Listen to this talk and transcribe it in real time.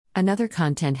Another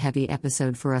content-heavy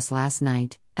episode for us last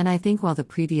night, and I think while the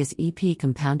previous EP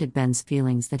compounded Ben's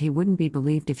feelings that he wouldn't be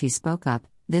believed if he spoke up,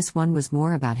 this one was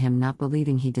more about him not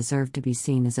believing he deserved to be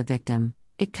seen as a victim.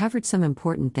 It covered some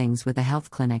important things with a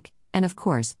health clinic, and of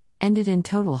course, ended in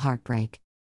total heartbreak.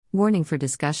 Warning for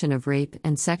discussion of rape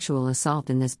and sexual assault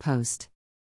in this post.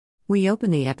 We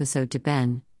open the episode to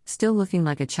Ben, still looking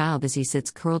like a child as he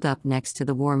sits curled up next to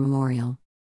the war memorial.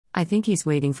 I think he's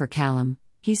waiting for Callum.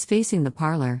 He's facing the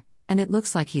parlor, and it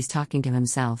looks like he's talking to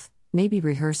himself, maybe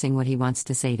rehearsing what he wants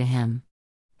to say to him.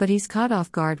 But he's caught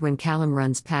off guard when Callum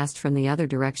runs past from the other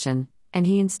direction, and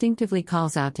he instinctively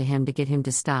calls out to him to get him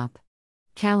to stop.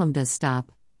 Callum does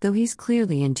stop, though he's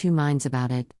clearly in two minds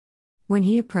about it. When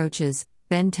he approaches,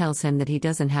 Ben tells him that he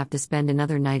doesn't have to spend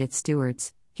another night at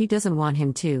Stewart's, he doesn't want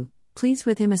him to, pleads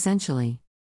with him essentially.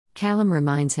 Callum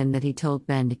reminds him that he told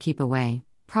Ben to keep away,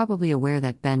 probably aware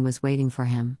that Ben was waiting for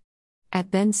him. At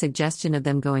Ben's suggestion of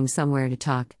them going somewhere to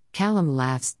talk, Callum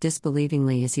laughs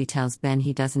disbelievingly as he tells Ben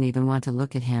he doesn't even want to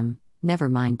look at him, never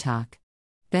mind talk.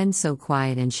 Ben's so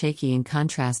quiet and shaky in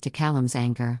contrast to Callum's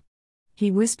anger. He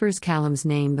whispers Callum's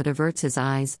name but averts his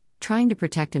eyes, trying to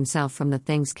protect himself from the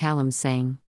things Callum's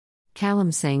saying.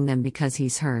 Callum's saying them because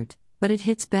he's hurt, but it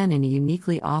hits Ben in a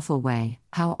uniquely awful way,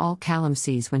 how all Callum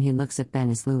sees when he looks at Ben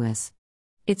is Lewis.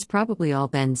 It's probably all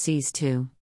Ben sees too.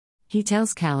 He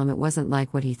tells Callum it wasn't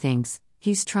like what he thinks,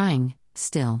 he's trying,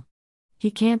 still.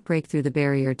 He can't break through the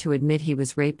barrier to admit he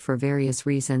was raped for various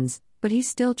reasons, but he's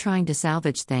still trying to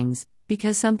salvage things,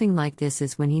 because something like this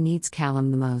is when he needs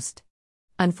Callum the most.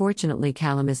 Unfortunately,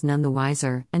 Callum is none the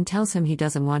wiser, and tells him he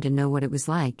doesn't want to know what it was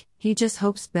like, he just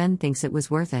hopes Ben thinks it was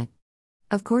worth it.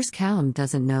 Of course Callum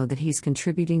doesn't know that he's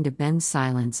contributing to Ben's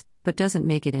silence, but doesn't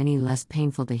make it any less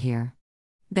painful to hear.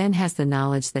 Ben has the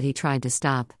knowledge that he tried to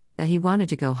stop, that he wanted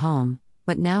to go home,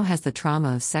 but now has the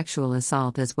trauma of sexual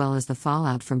assault as well as the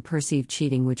fallout from perceived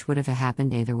cheating which would have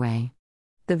happened either way.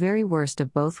 The very worst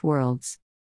of both worlds.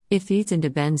 It feeds into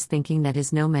Ben's thinking that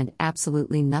his no meant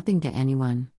absolutely nothing to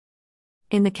anyone.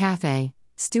 In the cafe,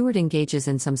 Stewart engages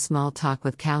in some small talk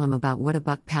with Callum about what a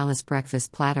Buck Palace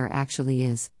breakfast platter actually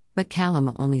is, but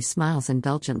Callum only smiles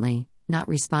indulgently, not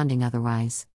responding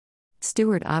otherwise.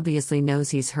 Stewart obviously knows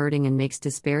he's hurting and makes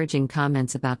disparaging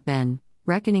comments about Ben,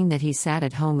 reckoning that he sat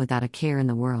at home without a care in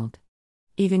the world.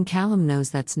 Even Callum knows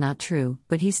that's not true,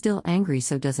 but he's still angry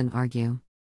so doesn't argue.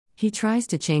 He tries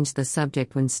to change the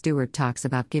subject when Stewart talks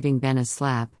about giving Ben a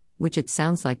slap, which it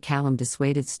sounds like Callum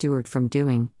dissuaded Stewart from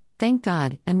doing, thank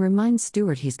God, and reminds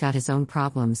Stewart he's got his own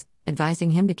problems,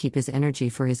 advising him to keep his energy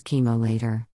for his chemo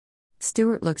later.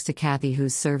 Stewart looks to Kathy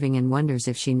who's serving and wonders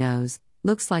if she knows,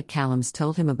 looks like Callum's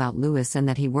told him about Lewis and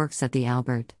that he works at the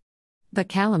Albert. But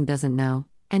Callum doesn't know,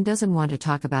 and doesn't want to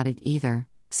talk about it either,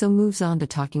 so moves on to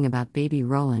talking about baby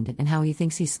Roland and how he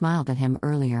thinks he smiled at him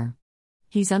earlier.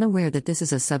 He's unaware that this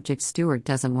is a subject Stewart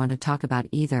doesn't want to talk about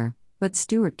either, but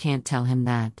Stewart can't tell him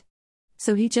that.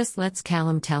 So he just lets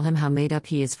Callum tell him how made up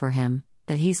he is for him,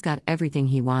 that he's got everything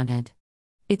he wanted.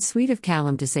 It's sweet of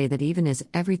Callum to say that even as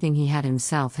everything he had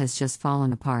himself has just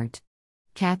fallen apart.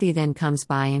 Kathy then comes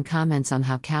by and comments on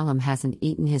how Callum hasn't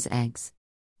eaten his eggs.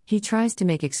 He tries to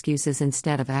make excuses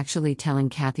instead of actually telling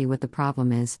Kathy what the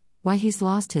problem is, why he's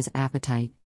lost his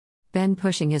appetite. Ben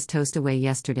pushing his toast away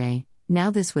yesterday,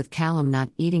 now this with Callum not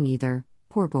eating either,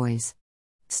 poor boys.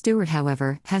 Stewart,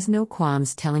 however, has no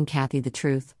qualms telling Kathy the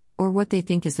truth, or what they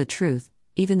think is the truth,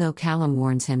 even though Callum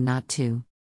warns him not to.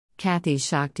 Kathy's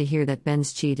shocked to hear that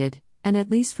Ben's cheated, and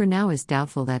at least for now is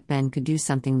doubtful that Ben could do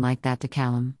something like that to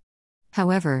Callum.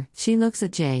 However, she looks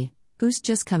at Jay, who's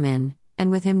just come in, and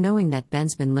with him knowing that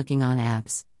Ben's been looking on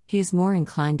apps, he is more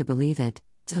inclined to believe it,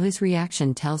 so his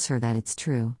reaction tells her that it's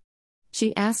true.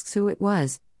 She asks who it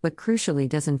was, but crucially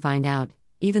doesn't find out,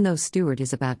 even though Stewart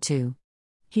is about to.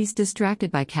 He's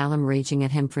distracted by Callum raging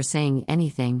at him for saying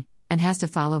anything, and has to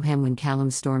follow him when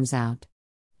Callum storms out.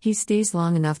 He stays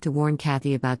long enough to warn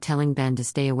Kathy about telling Ben to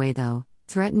stay away though,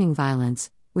 threatening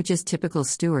violence, which is typical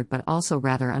Stewart but also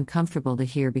rather uncomfortable to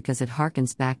hear because it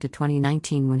harkens back to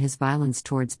 2019 when his violence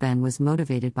towards Ben was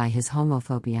motivated by his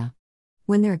homophobia.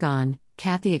 When they're gone,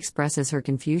 Kathy expresses her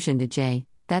confusion to Jay,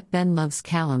 that Ben loves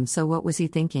Callum so what was he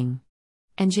thinking?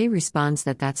 And Jay responds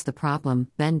that that's the problem,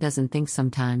 Ben doesn't think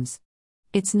sometimes.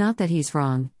 It's not that he's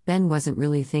wrong, Ben wasn't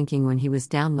really thinking when he was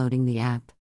downloading the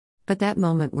app. But that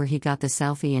moment where he got the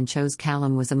selfie and chose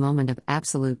Callum was a moment of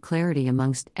absolute clarity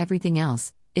amongst everything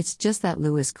else. It's just that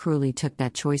Lewis cruelly took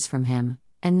that choice from him,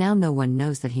 and now no one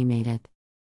knows that he made it.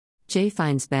 Jay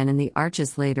finds Ben in the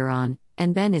arches later on,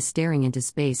 and Ben is staring into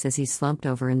space as he's slumped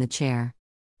over in the chair.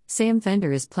 Sam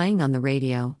Fender is playing on the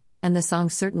radio, and the song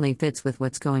certainly fits with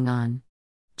what's going on.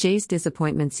 Jay's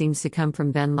disappointment seems to come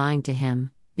from Ben lying to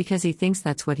him, because he thinks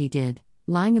that's what he did,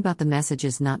 lying about the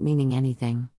messages not meaning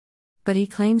anything. But he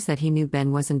claims that he knew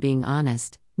Ben wasn't being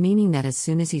honest, meaning that as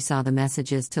soon as he saw the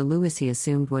messages to Lewis he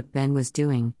assumed what Ben was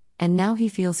doing, and now he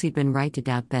feels he'd been right to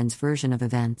doubt Ben's version of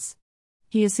events.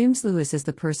 He assumes Lewis is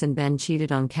the person Ben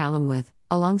cheated on Callum with,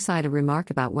 alongside a remark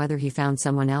about whether he found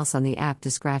someone else on the app to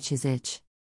scratch his itch.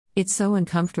 It's so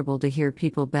uncomfortable to hear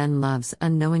people Ben loves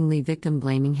unknowingly victim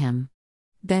blaming him.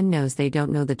 Ben knows they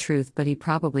don't know the truth, but he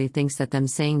probably thinks that them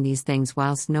saying these things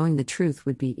whilst knowing the truth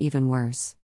would be even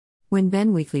worse. When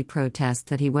Ben weakly protests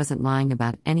that he wasn't lying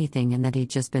about anything and that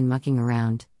he'd just been mucking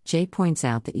around, Jay points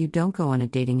out that you don't go on a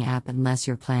dating app unless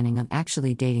you're planning on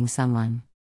actually dating someone.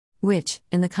 Which,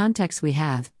 in the context we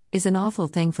have, is an awful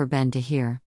thing for Ben to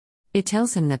hear. It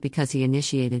tells him that because he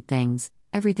initiated things,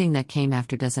 everything that came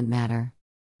after doesn't matter.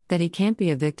 That he can't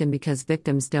be a victim because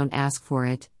victims don't ask for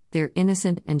it, they're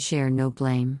innocent and share no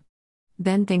blame.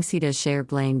 Ben thinks he does share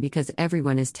blame because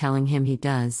everyone is telling him he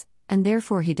does, and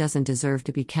therefore he doesn't deserve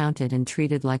to be counted and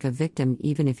treated like a victim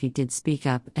even if he did speak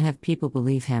up and have people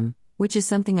believe him, which is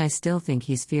something I still think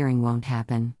he's fearing won't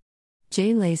happen.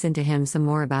 Jay lays into him some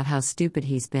more about how stupid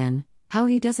he's been, how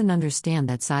he doesn't understand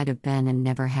that side of Ben and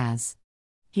never has.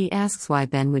 He asks why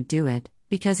Ben would do it,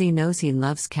 because he knows he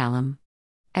loves Callum.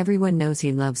 Everyone knows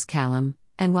he loves Callum,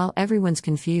 and while everyone's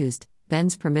confused,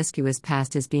 Ben's promiscuous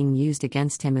past is being used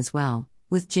against him as well,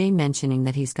 with Jay mentioning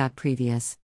that he's got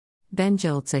previous. Ben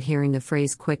jolts at hearing the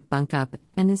phrase quick bunk up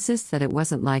and insists that it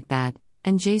wasn't like that,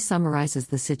 and Jay summarizes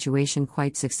the situation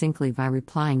quite succinctly by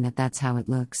replying that that's how it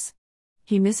looks.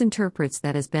 He misinterprets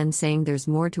that as Ben saying there's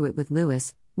more to it with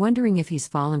Lewis, wondering if he's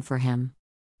fallen for him.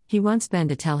 He wants Ben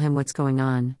to tell him what's going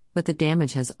on, but the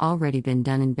damage has already been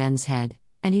done in Ben's head,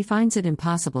 and he finds it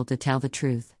impossible to tell the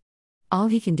truth. All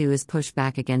he can do is push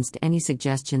back against any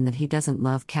suggestion that he doesn't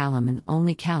love Callum and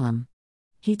only Callum.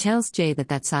 He tells Jay that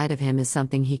that side of him is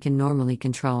something he can normally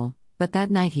control, but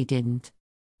that night he didn't.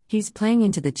 He's playing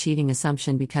into the cheating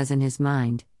assumption because in his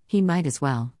mind, he might as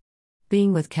well.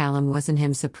 Being with Callum wasn't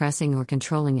him suppressing or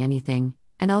controlling anything,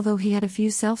 and although he had a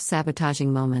few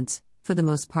self-sabotaging moments, for the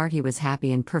most part he was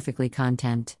happy and perfectly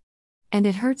content. And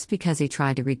it hurts because he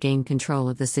tried to regain control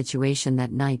of the situation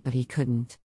that night but he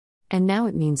couldn't. And now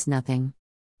it means nothing.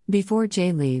 Before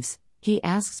Jay leaves, he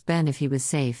asks Ben if he was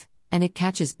safe, and it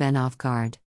catches Ben off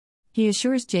guard. He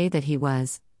assures Jay that he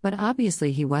was, but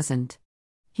obviously he wasn't.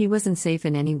 He wasn't safe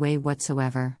in any way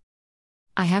whatsoever.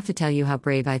 I have to tell you how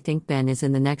brave I think Ben is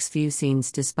in the next few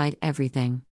scenes despite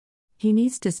everything. He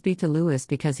needs to speak to Lewis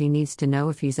because he needs to know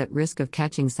if he's at risk of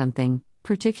catching something,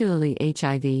 particularly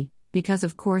HIV, because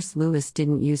of course Lewis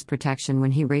didn't use protection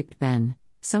when he raped Ben.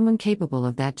 Someone capable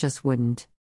of that just wouldn't.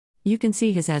 You can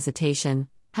see his hesitation,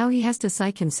 how he has to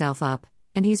psych himself up,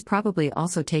 and he's probably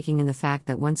also taking in the fact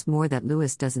that once more that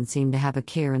Lewis doesn't seem to have a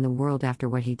care in the world after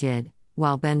what he did,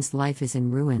 while Ben's life is in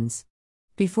ruins.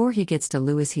 Before he gets to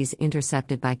Lewis he's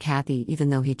intercepted by Kathy even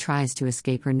though he tries to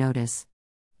escape her notice.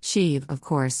 She, of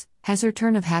course, has her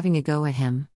turn of having a go at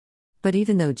him. But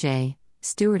even though Jay,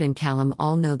 Stuart and Callum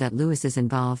all know that Lewis is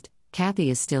involved, Kathy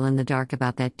is still in the dark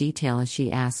about that detail as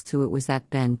she asks who it was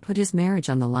that Ben put his marriage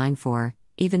on the line for,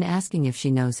 even asking if she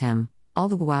knows him, all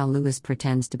the while Lewis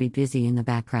pretends to be busy in the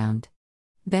background.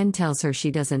 Ben tells her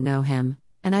she doesn't know him,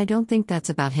 and I don't think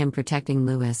that's about him protecting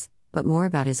Lewis, but more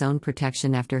about his own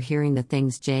protection after hearing the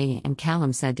things Jay and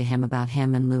Callum said to him about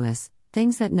him and Lewis,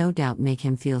 things that no doubt make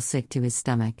him feel sick to his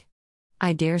stomach.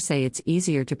 I dare say it's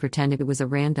easier to pretend it was a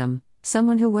random,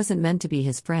 someone who wasn't meant to be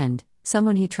his friend,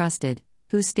 someone he trusted,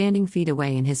 who's standing feet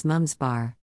away in his mum's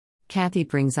bar. Kathy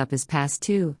brings up his past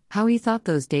too, how he thought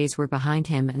those days were behind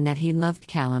him and that he loved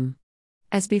Callum.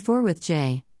 As before with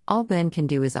Jay, all Ben can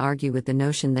do is argue with the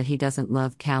notion that he doesn't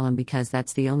love Callum because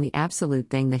that's the only absolute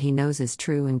thing that he knows is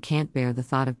true and can't bear the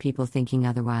thought of people thinking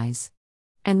otherwise.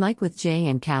 And like with Jay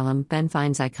and Callum, Ben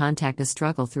finds eye contact a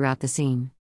struggle throughout the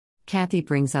scene. Kathy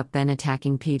brings up Ben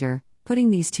attacking Peter, putting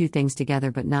these two things together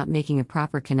but not making a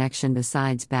proper connection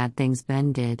besides bad things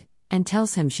Ben did, and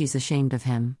tells him she's ashamed of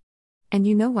him. And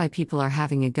you know why people are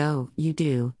having a go, you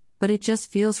do, but it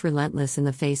just feels relentless in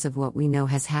the face of what we know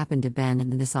has happened to Ben,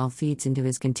 and this all feeds into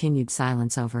his continued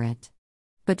silence over it.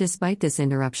 But despite this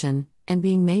interruption, and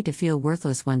being made to feel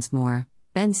worthless once more,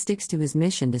 Ben sticks to his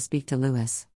mission to speak to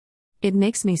Lewis. It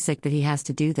makes me sick that he has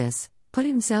to do this, put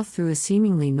himself through a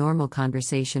seemingly normal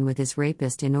conversation with his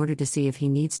rapist in order to see if he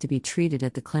needs to be treated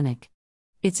at the clinic.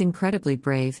 It's incredibly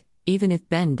brave, even if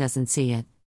Ben doesn't see it.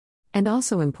 And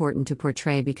also important to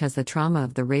portray because the trauma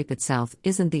of the rape itself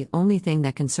isn't the only thing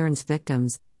that concerns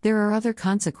victims, there are other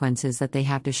consequences that they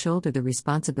have to shoulder the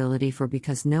responsibility for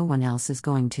because no one else is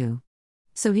going to.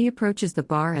 So he approaches the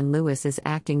bar and Lewis is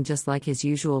acting just like his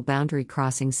usual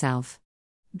boundary-crossing self.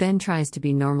 Ben tries to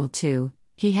be normal too,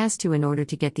 he has to in order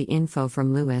to get the info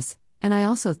from Lewis, and I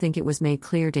also think it was made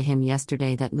clear to him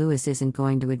yesterday that Lewis isn't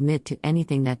going to admit to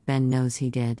anything that Ben knows he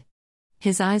did.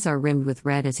 His eyes are rimmed with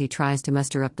red as he tries to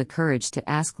muster up the courage to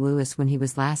ask Lewis when he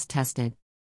was last tested.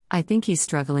 I think he's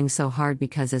struggling so hard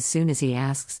because as soon as he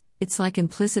asks, it's like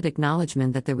implicit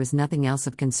acknowledgement that there was nothing else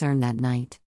of concern that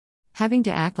night. Having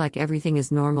to act like everything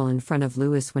is normal in front of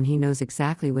Lewis when he knows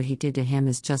exactly what he did to him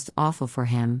is just awful for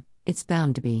him, it's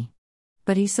bound to be.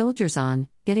 But he soldiers on,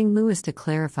 getting Lewis to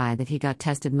clarify that he got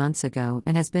tested months ago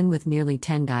and has been with nearly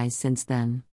 10 guys since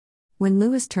then. When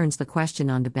Lewis turns the question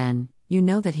on to Ben, you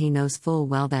know that he knows full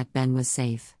well that Ben was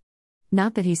safe.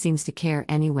 Not that he seems to care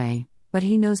anyway, but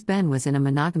he knows Ben was in a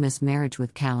monogamous marriage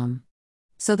with Callum.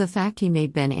 So the fact he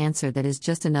made Ben answer that is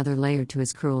just another layer to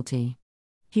his cruelty.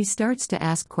 He starts to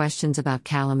ask questions about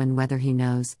Callum and whether he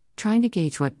knows, trying to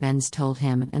gauge what Ben's told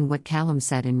him and what Callum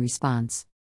said in response.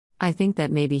 I think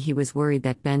that maybe he was worried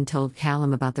that Ben told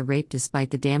Callum about the rape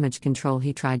despite the damage control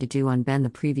he tried to do on Ben the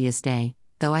previous day,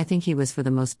 though I think he was for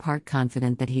the most part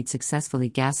confident that he'd successfully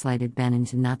gaslighted Ben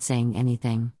into not saying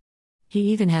anything.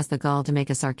 He even has the gall to make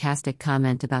a sarcastic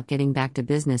comment about getting back to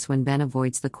business when Ben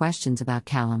avoids the questions about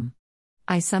Callum.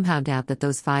 I somehow doubt that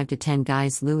those 5 to 10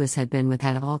 guys Lewis had been with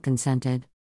had all consented.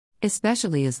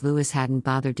 Especially as Lewis hadn't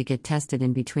bothered to get tested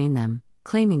in between them,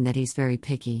 claiming that he's very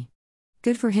picky.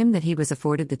 Good for him that he was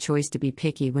afforded the choice to be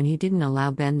picky when he didn't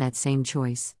allow Ben that same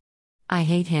choice. I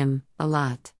hate him, a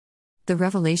lot. The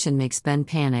revelation makes Ben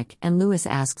panic and Lewis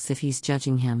asks if he's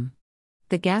judging him.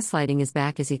 The gaslighting is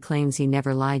back as he claims he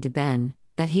never lied to Ben,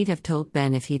 that he'd have told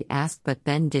Ben if he'd asked but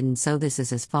Ben didn't so this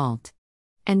is his fault.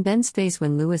 And Ben's face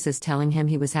when Lewis is telling him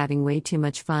he was having way too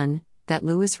much fun, that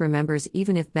Lewis remembers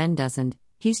even if Ben doesn't,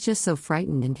 he's just so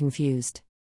frightened and confused.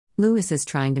 Lewis is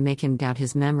trying to make him doubt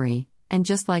his memory, and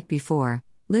just like before,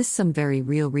 lists some very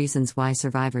real reasons why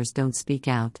survivors don't speak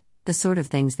out, the sort of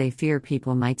things they fear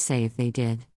people might say if they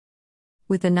did.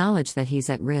 With the knowledge that he's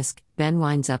at risk, Ben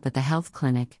winds up at the health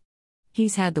clinic.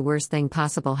 He's had the worst thing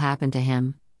possible happen to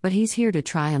him, but he's here to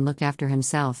try and look after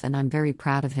himself and I'm very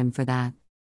proud of him for that.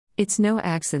 It's no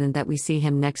accident that we see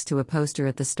him next to a poster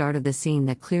at the start of the scene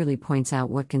that clearly points out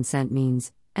what consent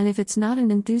means, and if it's not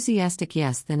an enthusiastic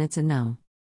yes then it's a no.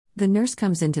 The nurse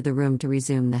comes into the room to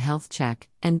resume the health check,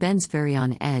 and Ben's very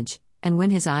on edge, and when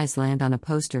his eyes land on a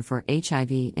poster for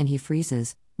HIV and he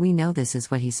freezes, we know this is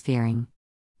what he's fearing.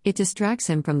 It distracts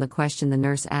him from the question the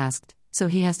nurse asked, so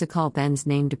he has to call Ben's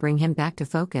name to bring him back to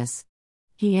focus.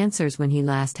 He answers when he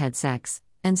last had sex,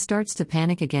 and starts to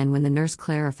panic again when the nurse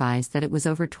clarifies that it was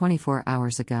over 24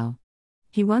 hours ago.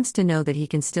 He wants to know that he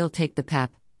can still take the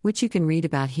PEP, which you can read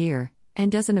about here,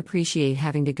 and doesn't appreciate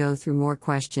having to go through more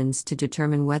questions to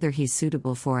determine whether he's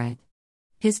suitable for it.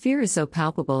 His fear is so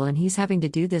palpable and he's having to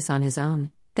do this on his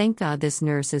own. Thank God this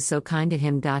nurse is so kind to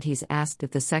him. He's asked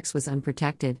if the sex was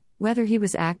unprotected, whether he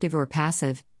was active or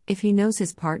passive, if he knows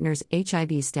his partner's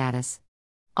HIV status.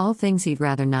 All things he'd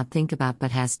rather not think about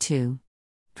but has to.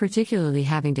 Particularly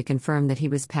having to confirm that he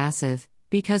was passive,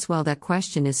 because while that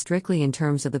question is strictly in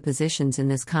terms of the positions in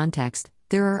this context,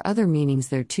 there are other meanings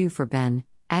there too for Ben,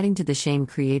 adding to the shame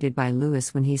created by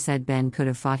Lewis when he said Ben could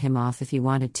have fought him off if he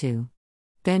wanted to.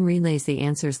 Ben relays the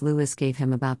answers Lewis gave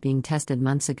him about being tested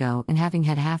months ago and having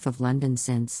had half of London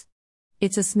since.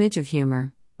 It's a smidge of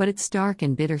humor, but it's stark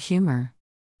and bitter humor.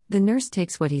 The nurse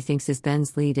takes what he thinks is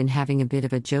Ben's lead in having a bit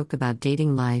of a joke about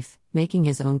dating life, making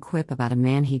his own quip about a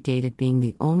man he dated being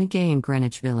the only gay in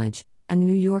Greenwich Village, a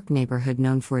New York neighborhood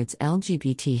known for its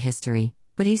LGBT history,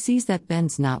 but he sees that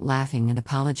Ben's not laughing and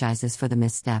apologizes for the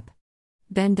misstep.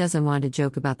 Ben doesn't want to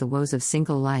joke about the woes of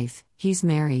single life, he's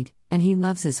married, and he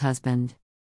loves his husband.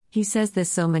 He says this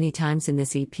so many times in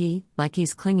this EP, like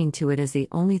he's clinging to it as the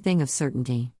only thing of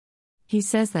certainty. He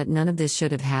says that none of this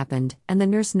should have happened, and the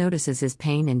nurse notices his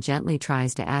pain and gently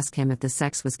tries to ask him if the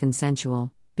sex was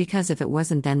consensual, because if it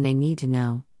wasn't then they need to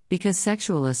know, because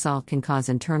sexual assault can cause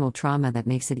internal trauma that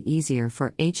makes it easier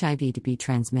for HIV to be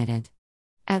transmitted.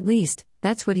 At least,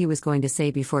 that's what he was going to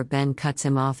say before Ben cuts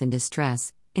him off in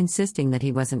distress, insisting that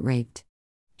he wasn't raped.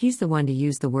 He's the one to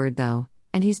use the word though,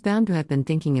 and he's bound to have been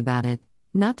thinking about it,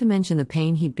 not to mention the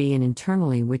pain he'd be in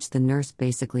internally, which the nurse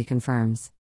basically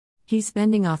confirms. He's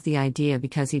fending off the idea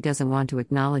because he doesn't want to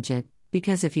acknowledge it,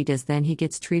 because if he does then he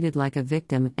gets treated like a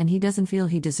victim and he doesn't feel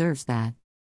he deserves that.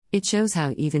 It shows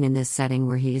how even in this setting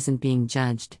where he isn't being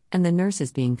judged, and the nurse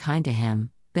is being kind to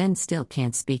him, Ben still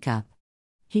can't speak up.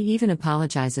 He even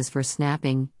apologizes for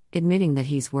snapping, admitting that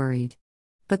he's worried.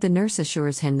 But the nurse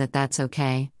assures him that that's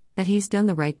okay, that he's done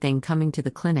the right thing coming to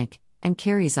the clinic, and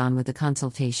carries on with the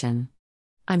consultation.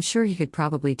 I'm sure he could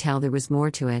probably tell there was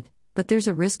more to it, but there's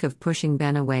a risk of pushing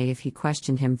Ben away if he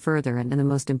questioned him further, and the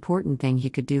most important thing he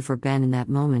could do for Ben in that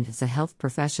moment as a health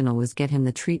professional was get him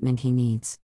the treatment he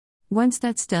needs. Once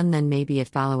that's done, then maybe at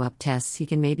follow-up tests he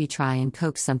can maybe try and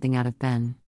coax something out of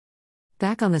Ben.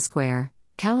 Back on the square,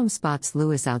 Callum spots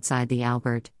Lewis outside the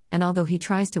Albert, and although he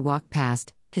tries to walk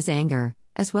past, his anger,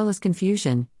 as well as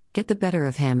confusion, get the better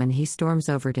of him, and he storms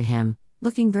over to him,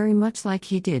 looking very much like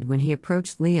he did when he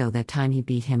approached Leo that time he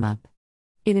beat him up.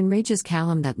 It enrages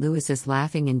Callum that Lewis is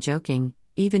laughing and joking,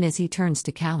 even as he turns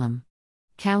to Callum.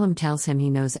 Callum tells him he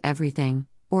knows everything,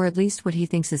 or at least what he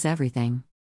thinks is everything.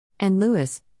 And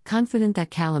Lewis, confident that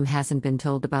Callum hasn't been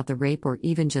told about the rape, or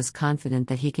even just confident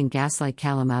that he can gaslight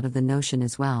Callum out of the notion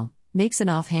as well, makes an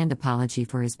offhand apology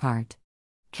for his part.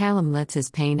 Callum lets his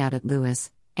pain out at Lewis,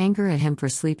 anger at him for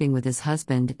sleeping with his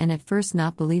husband, and at first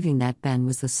not believing that Ben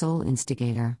was the sole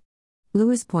instigator.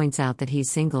 Lewis points out that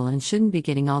he's single and shouldn't be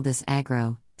getting all this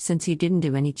aggro, since he didn't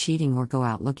do any cheating or go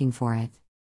out looking for it.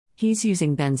 He's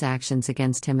using Ben's actions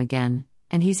against him again,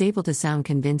 and he's able to sound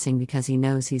convincing because he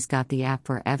knows he's got the app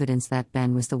for evidence that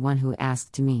Ben was the one who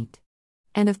asked to meet.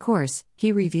 And of course,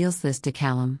 he reveals this to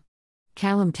Callum.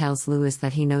 Callum tells Lewis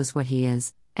that he knows what he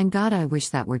is, and God, I wish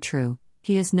that were true.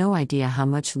 He has no idea how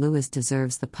much Lewis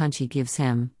deserves the punch he gives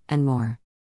him, and more.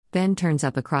 Ben turns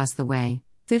up across the way,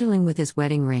 fiddling with his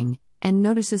wedding ring, and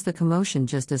notices the commotion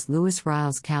just as Lewis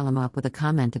riles Callum up with a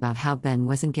comment about how Ben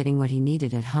wasn't getting what he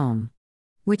needed at home.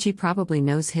 Which he probably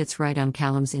knows hits right on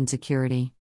Callum's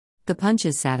insecurity. The punch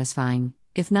is satisfying,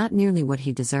 if not nearly what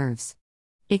he deserves.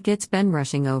 It gets Ben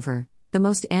rushing over, the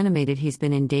most animated he's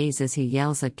been in days, as he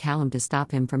yells at Callum to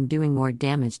stop him from doing more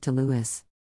damage to Lewis.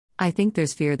 I think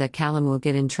there's fear that Callum will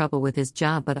get in trouble with his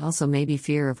job, but also maybe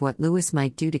fear of what Lewis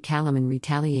might do to Callum in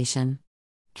retaliation.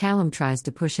 Callum tries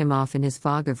to push him off in his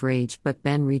fog of rage, but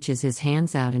Ben reaches his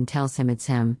hands out and tells him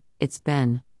it's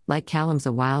Ben, like Callum's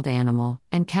a wild animal,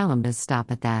 and Callum does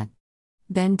stop at that.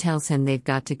 Ben tells him they've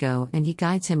got to go, and he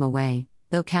guides him away,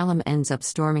 though Callum ends up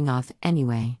storming off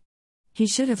anyway. He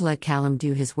should have let Callum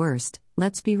do his worst,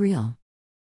 let's be real.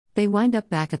 They wind up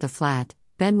back at the flat,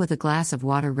 Ben with a glass of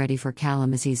water ready for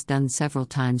Callum as he's done several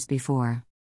times before.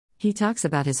 He talks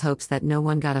about his hopes that no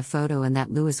one got a photo and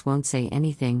that Lewis won't say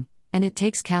anything, and it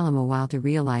takes Callum a while to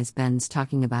realize Ben's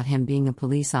talking about him being a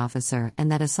police officer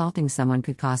and that assaulting someone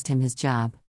could cost him his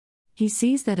job. He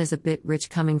sees that as a bit rich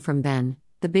coming from Ben,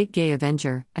 the big gay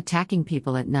Avenger, attacking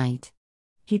people at night.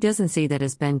 He doesn't see that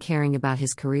as Ben caring about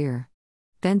his career.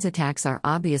 Ben's attacks are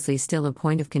obviously still a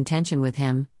point of contention with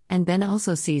him, and Ben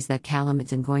also sees that Callum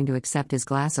isn't going to accept his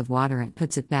glass of water and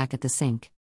puts it back at the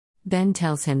sink. Ben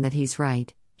tells him that he's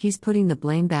right, he's putting the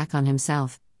blame back on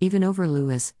himself, even over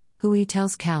Lewis, who he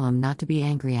tells Callum not to be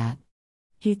angry at.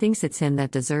 He thinks it's him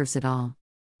that deserves it all.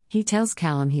 He tells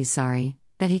Callum he's sorry,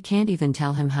 that he can't even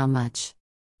tell him how much.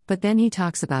 But then he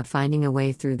talks about finding a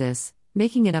way through this,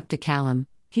 making it up to Callum.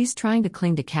 He's trying to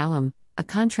cling to Callum, a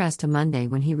contrast to Monday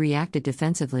when he reacted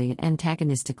defensively and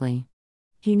antagonistically.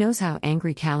 He knows how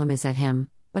angry Callum is at him,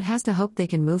 but has to hope they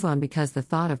can move on because the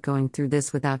thought of going through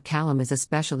this without Callum is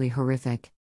especially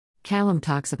horrific. Callum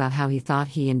talks about how he thought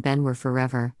he and Ben were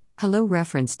forever, hello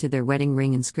reference to their wedding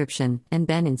ring inscription, and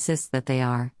Ben insists that they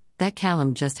are, that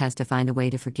Callum just has to find a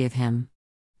way to forgive him.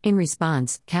 In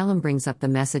response, Callum brings up the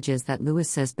messages that Lewis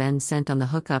says Ben sent on the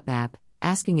hookup app,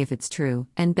 asking if it's true,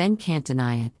 and Ben can't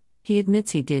deny it. He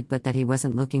admits he did, but that he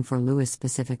wasn't looking for Lewis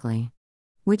specifically.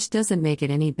 Which doesn't make it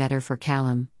any better for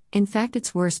Callum. In fact,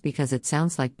 it's worse because it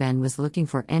sounds like Ben was looking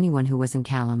for anyone who wasn't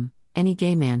Callum, any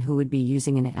gay man who would be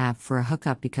using an app for a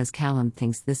hookup, because Callum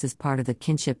thinks this is part of the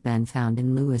kinship Ben found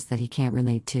in Lewis that he can't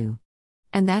relate to.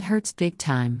 And that hurts big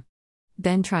time.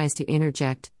 Ben tries to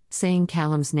interject, saying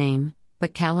Callum's name,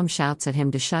 but Callum shouts at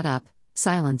him to shut up,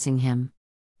 silencing him.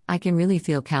 I can really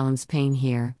feel Callum's pain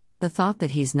here, the thought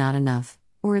that he's not enough,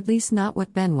 or at least not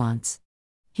what Ben wants.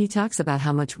 He talks about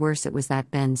how much worse it was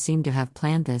that Ben seemed to have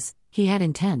planned this, he had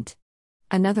intent.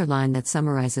 Another line that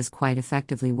summarizes quite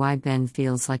effectively why Ben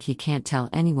feels like he can't tell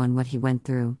anyone what he went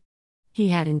through. He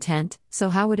had intent, so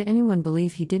how would anyone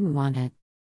believe he didn't want it?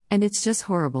 And it's just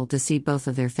horrible to see both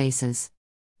of their faces.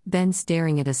 Ben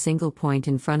staring at a single point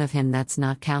in front of him that's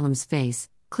not Callum's face,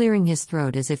 clearing his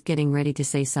throat as if getting ready to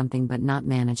say something but not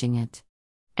managing it.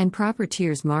 And proper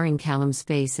tears marring Callum's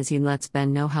face as he lets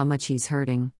Ben know how much he's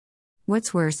hurting.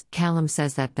 What's worse, Callum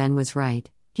says that Ben was right,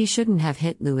 he shouldn't have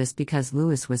hit Lewis because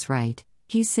Lewis was right,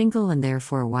 he's single and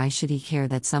therefore why should he care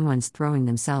that someone's throwing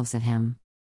themselves at him?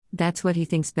 That's what he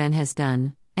thinks Ben has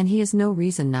done, and he has no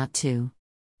reason not to.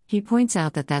 He points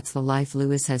out that that's the life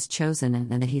Lewis has chosen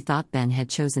and that he thought Ben had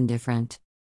chosen different.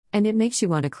 And it makes you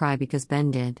want to cry because Ben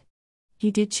did. He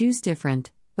did choose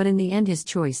different, but in the end his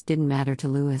choice didn't matter to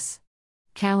Lewis.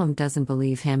 Callum doesn't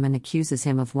believe him and accuses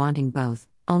him of wanting both,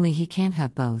 only he can't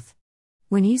have both.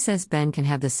 When he says Ben can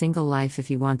have the single life if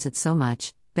he wants it so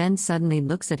much, Ben suddenly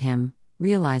looks at him,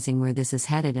 realizing where this is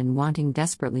headed and wanting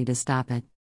desperately to stop it.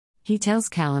 He tells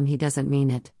Callum he doesn't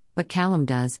mean it, but Callum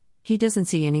does. He doesn't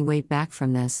see any way back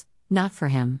from this, not for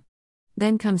him.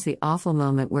 Then comes the awful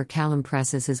moment where Callum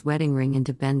presses his wedding ring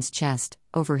into Ben's chest,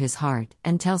 over his heart,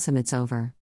 and tells him it's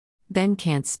over. Ben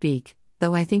can't speak,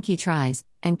 though I think he tries,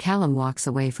 and Callum walks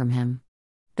away from him.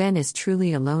 Ben is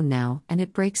truly alone now, and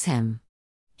it breaks him.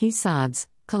 He sobs,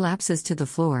 collapses to the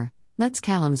floor, lets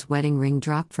Callum's wedding ring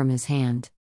drop from his hand.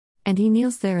 And he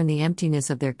kneels there in the emptiness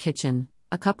of their kitchen,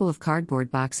 a couple of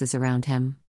cardboard boxes around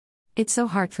him. It's so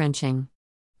heart-wrenching.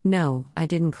 No, I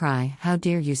didn't cry, how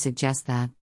dare you suggest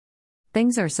that?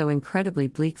 Things are so incredibly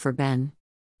bleak for Ben.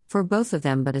 For both of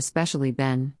them, but especially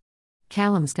Ben.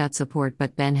 Callum's got support,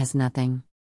 but Ben has nothing.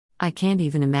 I can't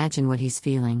even imagine what he's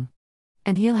feeling.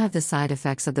 And he'll have the side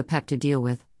effects of the PEP to deal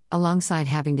with, alongside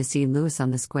having to see Lewis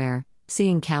on the square,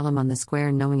 seeing Callum on the square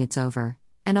knowing it's over,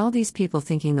 and all these people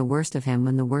thinking the worst of him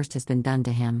when the worst has been done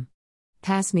to him.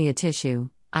 Pass me a tissue,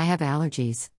 I have allergies.